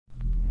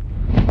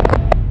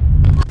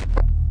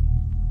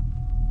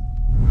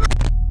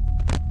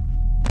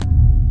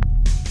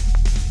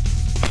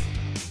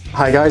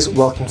Hi guys,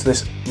 welcome to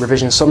this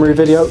revision summary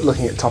video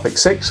looking at topic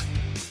 6,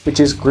 which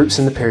is groups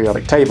in the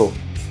periodic table,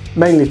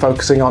 mainly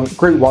focusing on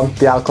group 1,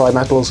 the alkali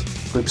metals,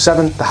 group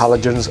 7, the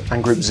halogens,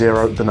 and group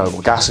 0, the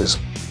noble gases.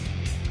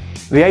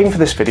 The aim for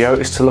this video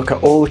is to look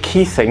at all the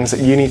key things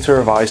that you need to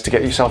revise to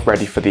get yourself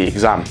ready for the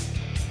exam.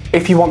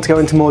 If you want to go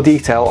into more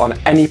detail on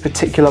any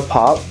particular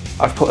part,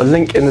 I've put a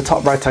link in the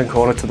top right hand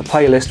corner to the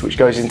playlist which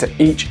goes into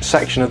each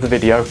section of the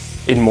video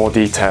in more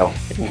detail,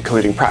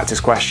 including practice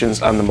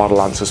questions and the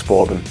model answers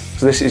for them.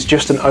 So this is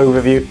just an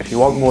overview. If you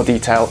want more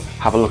detail,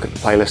 have a look at the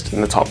playlist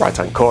in the top right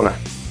hand corner.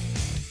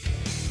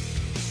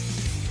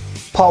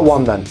 Part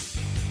 1 then.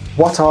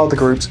 What are the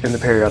groups in the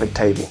periodic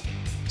table?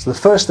 So the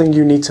first thing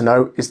you need to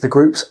know is the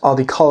groups are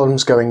the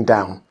columns going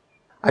down,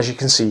 as you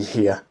can see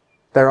here.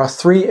 There are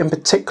 3 in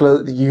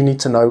particular that you need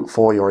to know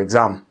for your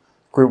exam.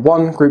 Group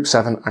 1, Group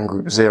 7 and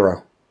Group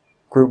 0.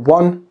 Group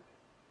 1,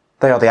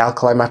 they are the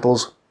alkali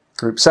metals,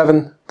 Group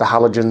 7, the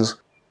halogens,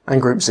 and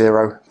Group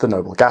 0, the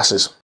noble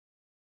gases.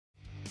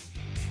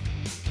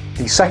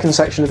 The second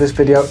section of this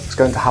video is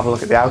going to have a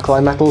look at the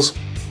alkali metals.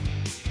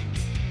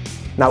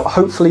 Now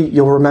hopefully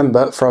you'll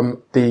remember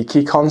from the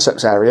key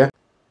concepts area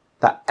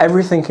that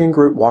everything in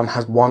Group 1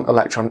 has 1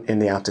 electron in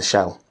the outer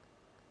shell.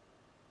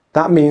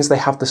 That means they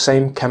have the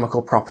same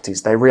chemical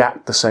properties, they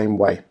react the same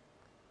way.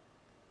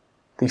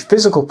 The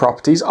physical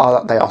properties are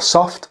that they are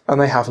soft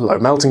and they have low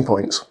melting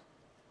points.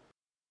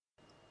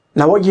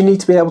 Now what you need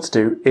to be able to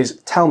do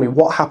is tell me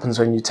what happens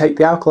when you take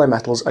the alkali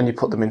metals and you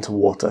put them into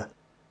water.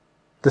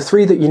 The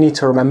 3 that you need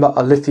to remember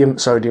are lithium,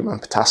 sodium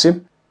and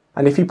potassium,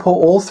 and if you pour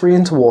all 3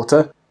 into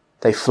water,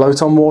 they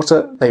float on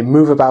water, they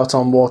move about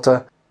on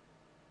water,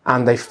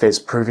 and they fizz,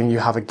 proving you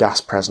have a gas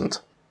present.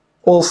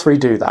 All 3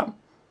 do that.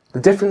 The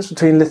difference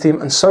between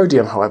lithium and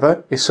sodium,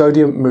 however, is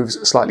sodium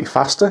moves slightly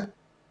faster.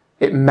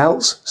 It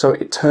melts, so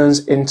it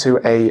turns into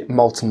a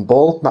molten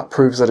ball. That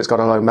proves that it's got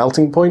a low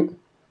melting point.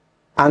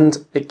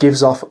 And it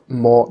gives off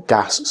more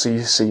gas, so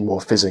you see more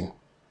fizzing.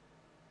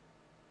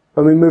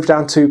 When we move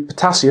down to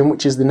potassium,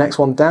 which is the next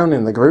one down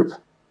in the group,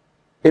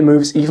 it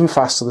moves even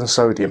faster than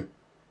sodium.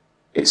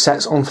 It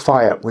sets on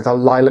fire with a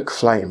lilac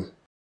flame.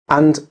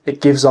 And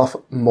it gives off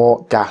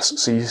more gas,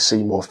 so you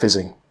see more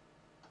fizzing.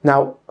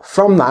 Now,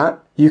 from that,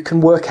 you can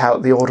work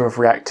out the order of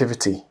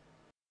reactivity.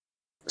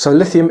 So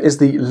lithium is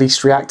the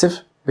least reactive,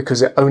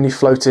 because it only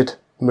floated,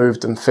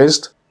 moved and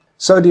fizzed.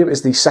 Sodium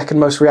is the second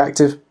most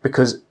reactive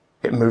because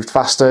it moved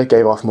faster,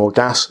 gave off more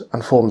gas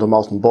and formed a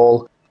molten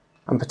ball.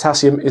 And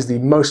potassium is the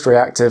most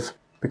reactive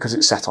because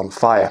it set on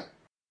fire.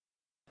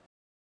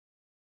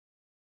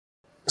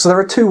 So there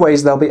are 2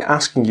 ways they'll be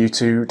asking you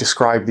to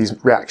describe these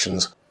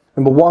reactions.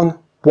 Number 1,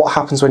 what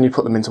happens when you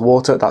put them into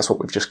water? That's what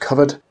we've just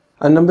covered.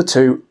 And number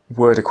 2,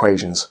 word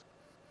equations.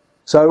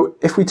 So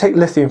if we take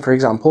lithium for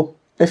example,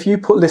 if you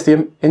put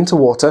lithium into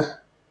water,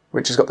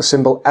 which has got the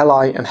symbol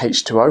Li and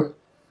H2O,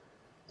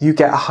 you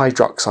get a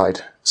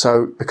hydroxide.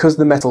 So because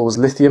the metal was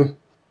lithium,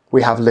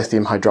 we have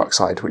lithium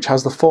hydroxide, which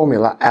has the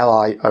formula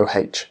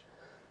LiOH.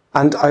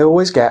 And I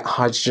always get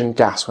hydrogen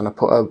gas when I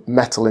put a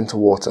metal into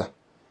water,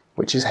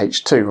 which is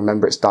H2.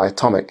 Remember, it's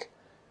diatomic.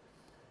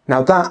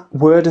 Now that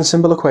word and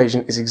symbol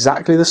equation is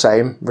exactly the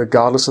same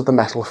regardless of the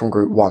metal from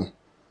group 1.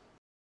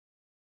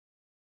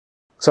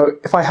 So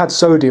if I had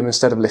sodium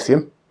instead of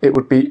lithium, it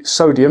would be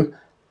sodium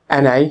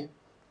Na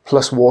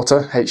plus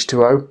water,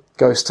 H2O,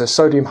 goes to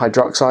sodium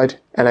hydroxide,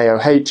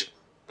 NaOH,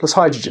 plus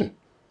hydrogen.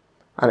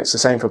 And it's the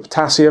same for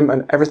potassium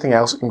and everything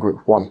else in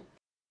group 1.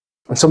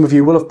 And some of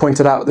you will have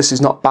pointed out this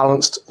is not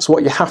balanced, so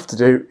what you have to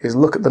do is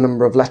look at the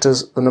number of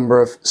letters, the number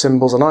of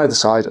symbols on either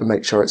side, and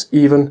make sure it's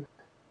even,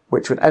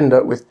 which would end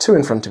up with 2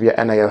 in front of your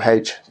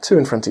NaOH, 2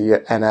 in front of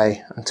your Na,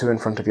 and 2 in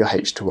front of your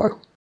H2O.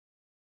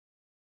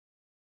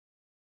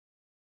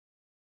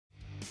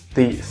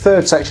 The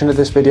third section of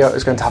this video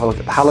is going to have a look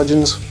at the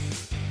halogens.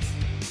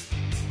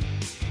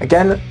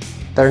 Again,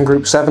 they're in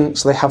group 7,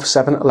 so they have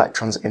 7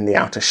 electrons in the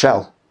outer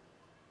shell.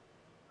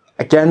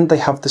 Again, they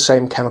have the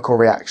same chemical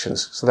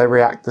reactions, so they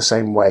react the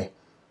same way.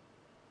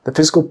 The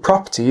physical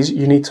properties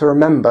you need to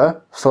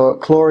remember for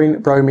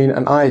chlorine, bromine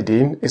and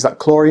iodine is that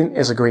chlorine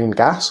is a green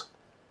gas,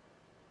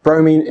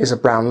 bromine is a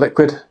brown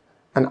liquid,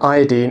 and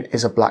iodine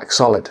is a black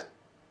solid.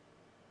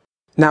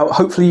 Now,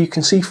 hopefully you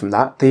can see from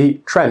that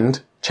the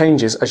trend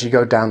changes as you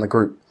go down the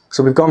group.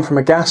 So we've gone from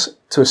a gas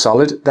to a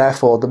solid,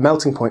 therefore the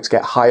melting points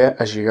get higher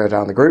as you go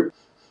down the group.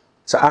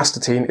 So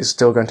astatine is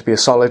still going to be a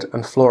solid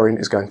and fluorine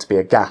is going to be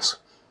a gas.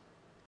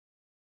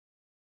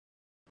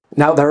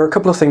 Now there are a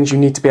couple of things you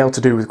need to be able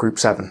to do with group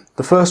 7.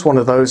 The first one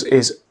of those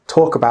is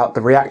talk about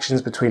the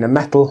reactions between a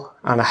metal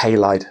and a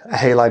halide. A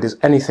halide is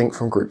anything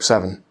from group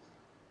 7.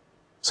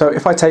 So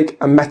if I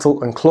take a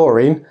metal and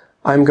chlorine,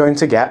 I'm going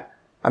to get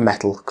a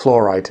metal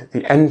chloride.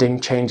 The ending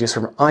changes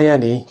from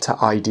INE to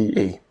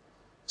IDE.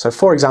 So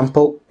for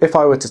example, if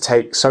I were to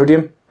take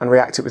sodium and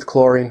react it with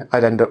chlorine,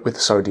 I'd end up with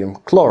sodium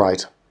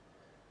chloride.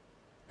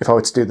 If I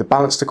were to do the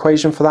balanced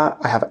equation for that,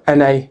 I have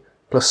Na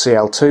plus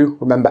Cl2.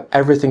 Remember,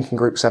 everything in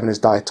group 7 is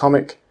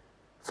diatomic,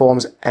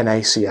 forms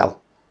NaCl.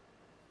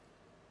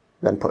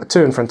 Then put a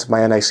 2 in front of my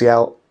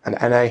NaCl and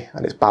Na,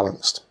 and it's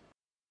balanced.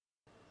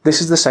 This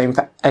is the same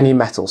for any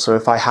metal, so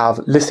if I have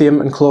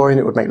lithium and chlorine,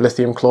 it would make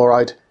lithium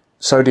chloride.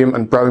 Sodium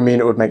and bromine,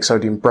 it would make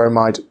sodium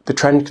bromide. The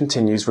trend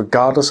continues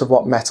regardless of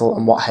what metal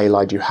and what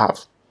halide you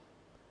have.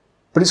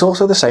 But it's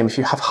also the same if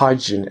you have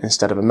hydrogen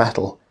instead of a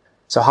metal.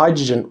 So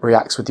hydrogen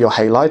reacts with your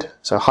halide,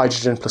 so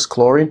hydrogen plus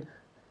chlorine,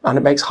 and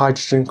it makes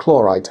hydrogen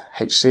chloride,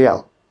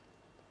 HCl.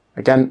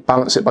 Again,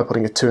 balance it by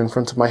putting a 2 in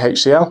front of my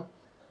HCl.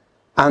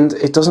 And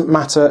it doesn't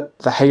matter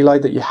the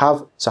halide that you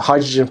have, so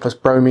hydrogen plus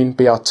bromine,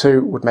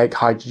 Br2, would make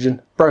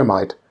hydrogen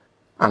bromide,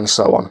 and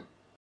so on.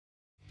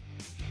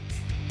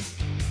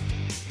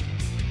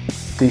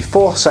 The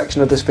fourth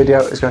section of this video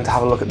is going to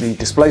have a look at the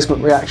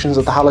displacement reactions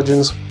of the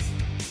halogens.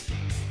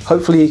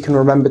 Hopefully you can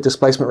remember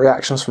displacement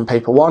reactions from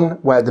paper 1,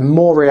 where the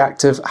more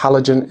reactive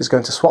halogen is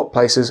going to swap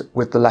places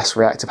with the less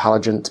reactive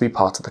halogen to be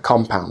part of the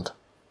compound.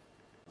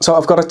 So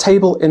I've got a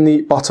table in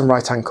the bottom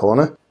right hand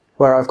corner,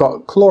 where I've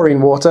got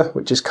chlorine water,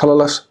 which is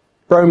colourless,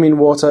 bromine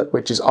water,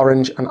 which is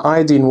orange, and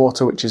iodine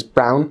water, which is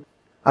brown,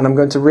 and I'm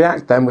going to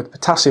react them with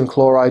potassium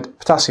chloride,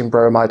 potassium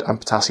bromide, and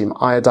potassium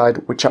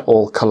iodide, which are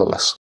all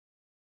colourless.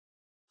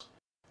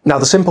 Now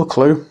the simple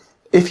clue,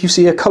 if you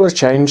see a colour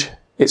change,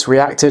 it's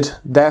reacted,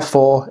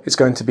 therefore it's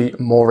going to be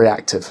more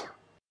reactive.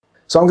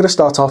 So I'm going to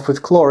start off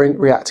with chlorine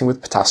reacting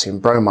with potassium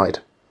bromide.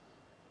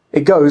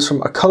 It goes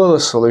from a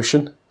colourless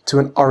solution to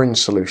an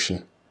orange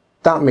solution.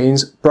 That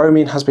means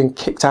bromine has been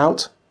kicked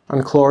out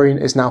and chlorine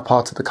is now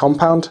part of the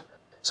compound.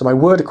 So my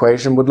word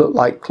equation would look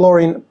like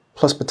chlorine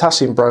plus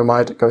potassium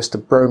bromide goes to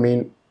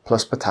bromine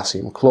plus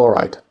potassium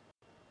chloride.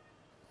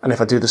 And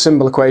if I do the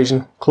symbol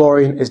equation,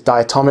 chlorine is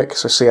diatomic,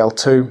 so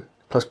Cl2,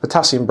 plus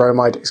potassium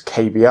bromide is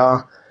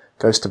KBr,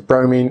 goes to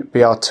bromine,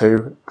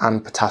 Br2,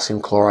 and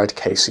potassium chloride,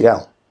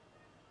 KCl.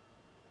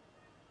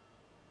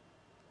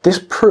 This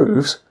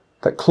proves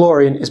that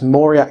chlorine is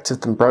more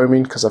reactive than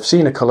bromine because I've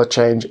seen a colour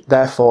change,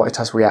 therefore it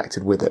has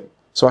reacted with it.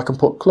 So I can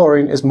put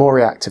chlorine is more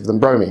reactive than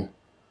bromine.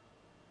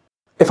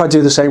 If I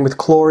do the same with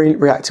chlorine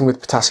reacting with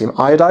potassium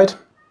iodide,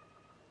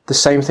 the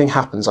same thing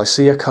happens. I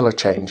see a colour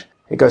change.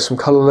 It goes from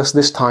colourless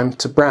this time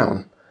to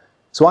brown.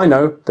 So I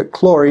know that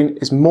chlorine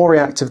is more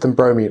reactive than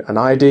bromine and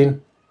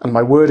iodine, and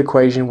my word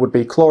equation would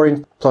be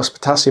chlorine plus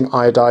potassium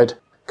iodide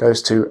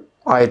goes to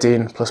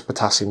iodine plus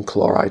potassium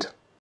chloride.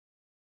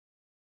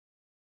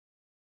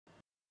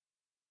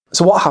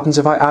 So what happens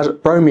if I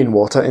add bromine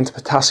water into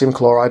potassium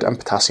chloride and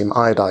potassium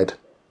iodide?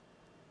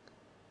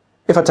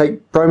 If I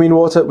take bromine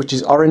water, which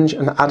is orange,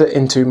 and add it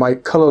into my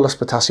colourless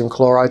potassium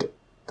chloride,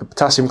 the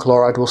potassium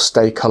chloride will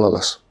stay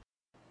colourless.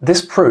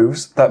 This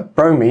proves that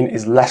bromine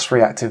is less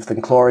reactive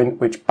than chlorine,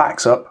 which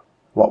backs up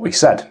what we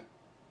said.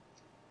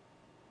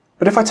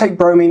 But if I take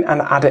bromine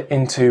and add it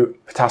into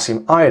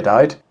potassium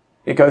iodide,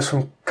 it goes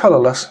from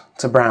colourless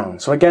to brown.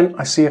 So again,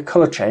 I see a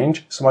colour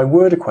change, so my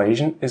word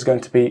equation is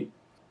going to be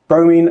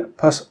bromine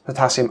plus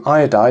potassium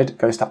iodide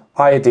goes to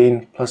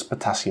iodine plus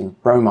potassium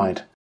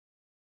bromide.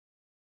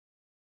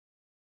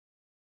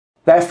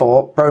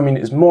 Therefore, bromine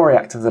is more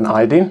reactive than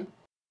iodine,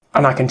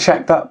 and I can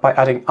check that by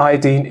adding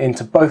iodine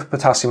into both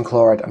potassium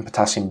chloride and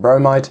potassium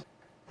bromide.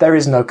 There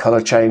is no colour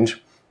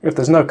change. If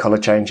there's no colour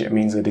change, it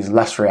means it is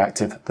less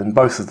reactive than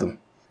both of them.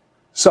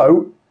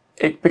 So,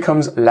 it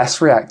becomes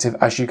less reactive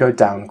as you go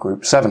down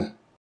group 7.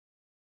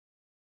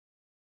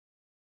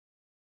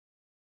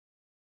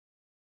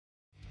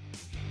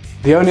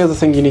 The only other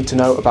thing you need to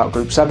know about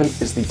group 7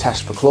 is the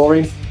test for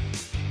chlorine.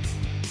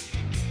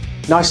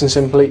 Nice and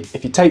simply,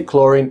 if you take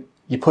chlorine,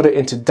 you put it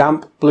into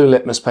damp blue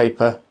litmus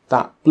paper,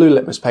 that blue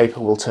litmus paper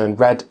will turn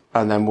red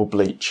and then will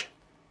bleach.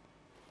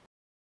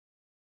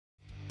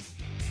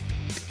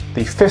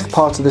 The fifth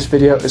part of this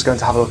video is going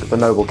to have a look at the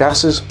noble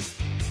gases.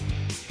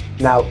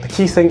 Now, the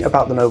key thing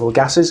about the noble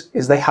gases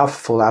is they have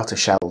full outer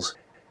shells.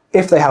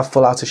 If they have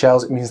full outer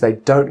shells, it means they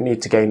don't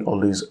need to gain or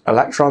lose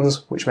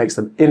electrons, which makes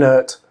them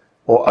inert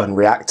or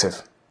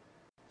unreactive.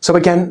 So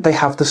again, they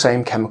have the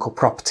same chemical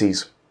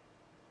properties.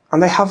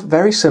 And they have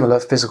very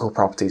similar physical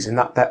properties in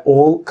that they're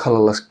all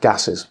colourless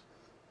gases.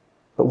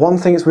 But one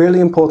thing that's really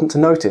important to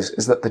notice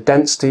is that the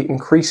density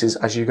increases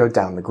as you go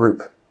down the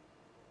group.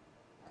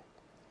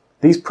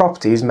 These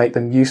properties make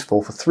them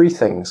useful for 3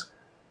 things: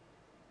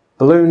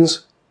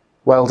 balloons,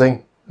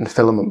 welding, and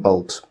filament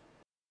bulbs.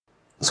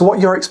 So what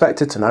you're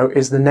expected to know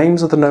is the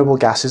names of the noble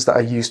gases that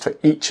are used for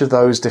each of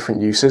those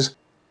different uses,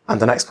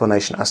 and an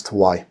explanation as to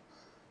why.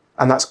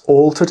 And that's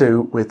all to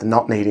do with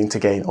not needing to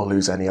gain or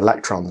lose any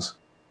electrons.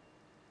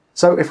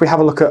 So if we have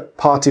a look at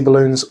party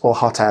balloons or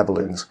hot air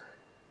balloons,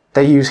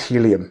 they use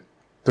helium.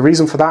 The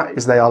reason for that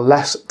is they are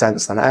less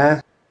dense than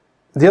air.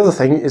 The other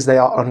thing is they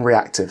are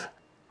unreactive,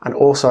 and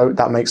also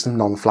that makes them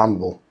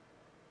non-flammable.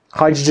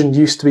 Hydrogen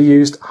used to be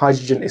used.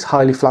 Hydrogen is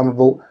highly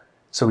flammable,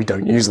 so we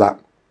don't use that.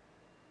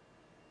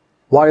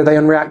 Why are they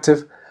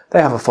unreactive?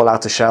 They have a full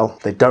outer shell.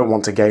 They don't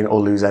want to gain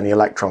or lose any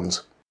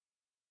electrons.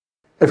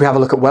 If we have a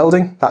look at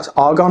welding, that's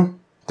argon.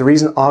 The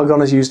reason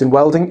argon is used in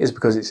welding is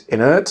because it's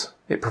inert.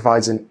 It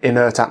provides an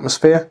inert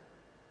atmosphere.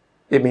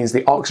 It means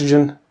the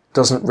oxygen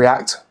doesn't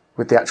react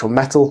with the actual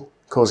metal,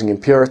 causing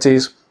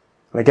impurities.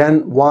 And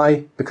again,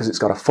 why? Because it's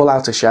got a full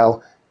outer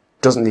shell,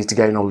 doesn't need to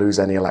gain or lose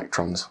any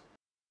electrons.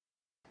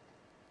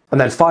 And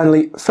then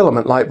finally,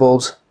 filament light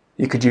bulbs.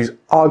 You could use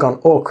argon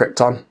or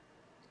krypton.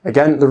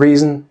 Again, the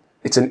reason,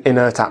 it's an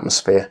inert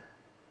atmosphere.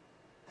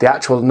 The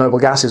actual noble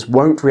gases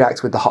won't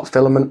react with the hot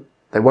filament,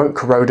 they won't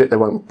corrode it, they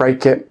won't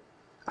break it.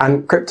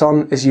 And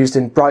krypton is used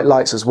in bright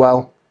lights as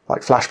well,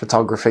 like flash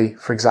photography,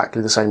 for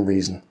exactly the same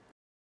reason.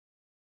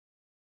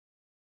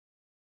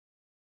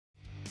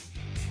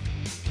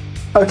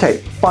 Okay,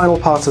 final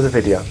part of the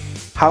video.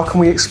 How can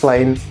we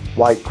explain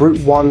why group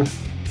 1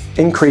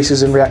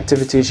 increases in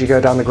reactivity as you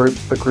go down the group,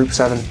 but group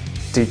 7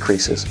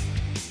 decreases?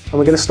 And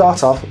we're going to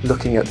start off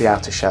looking at the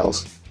outer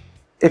shells.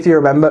 If you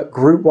remember,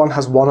 group 1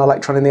 has 1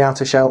 electron in the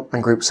outer shell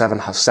and group 7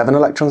 has 7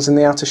 electrons in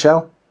the outer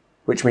shell,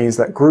 which means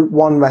that group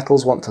 1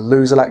 metals want to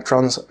lose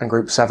electrons and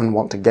group 7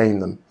 want to gain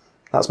them.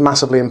 That's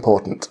massively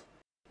important.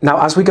 Now,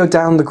 as we go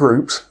down the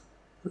groups,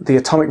 the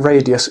atomic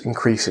radius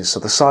increases, so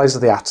the size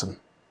of the atom.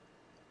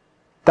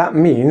 That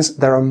means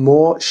there are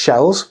more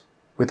shells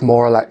with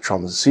more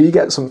electrons, so you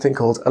get something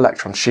called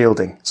electron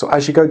shielding. So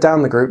as you go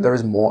down the group, there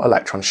is more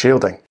electron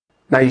shielding.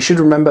 Now you should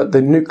remember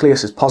the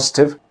nucleus is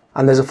positive,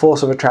 and there's a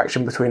force of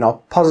attraction between our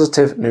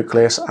positive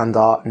nucleus and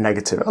our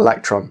negative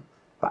electron.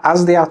 But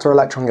as the outer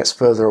electron gets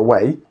further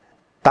away,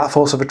 that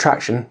force of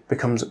attraction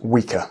becomes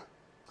weaker.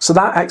 So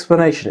that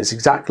explanation is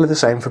exactly the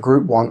same for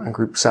group 1 and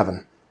group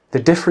 7. The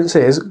difference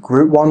is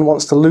group 1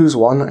 wants to lose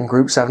 1 and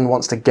group 7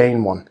 wants to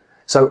gain 1.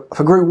 So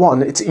for group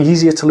 1, it's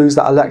easier to lose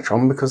that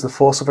electron because the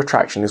force of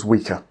attraction is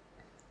weaker.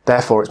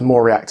 Therefore, it's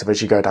more reactive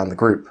as you go down the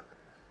group.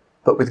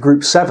 But with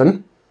group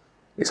 7,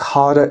 it's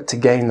harder to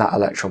gain that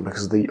electron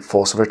because the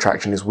force of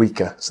attraction is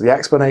weaker. So the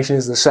explanation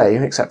is the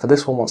same, except for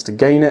this one wants to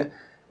gain it,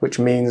 which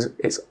means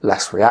it's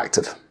less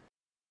reactive.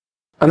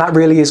 And that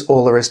really is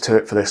all there is to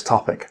it for this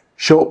topic.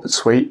 Short but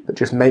sweet, but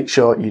just make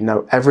sure you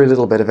know every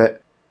little bit of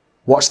it.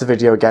 Watch the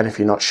video again if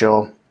you're not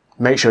sure.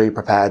 Make sure you're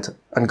prepared,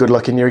 and good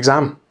luck in your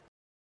exam.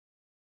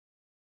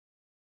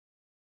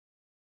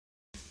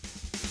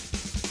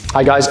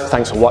 Hi guys,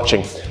 thanks for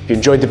watching. If you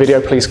enjoyed the video,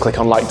 please click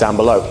on like down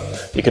below.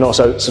 You can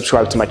also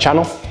subscribe to my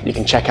channel, you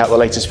can check out the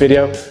latest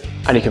video,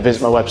 and you can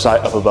visit my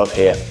website up above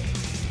here.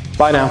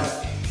 Bye now.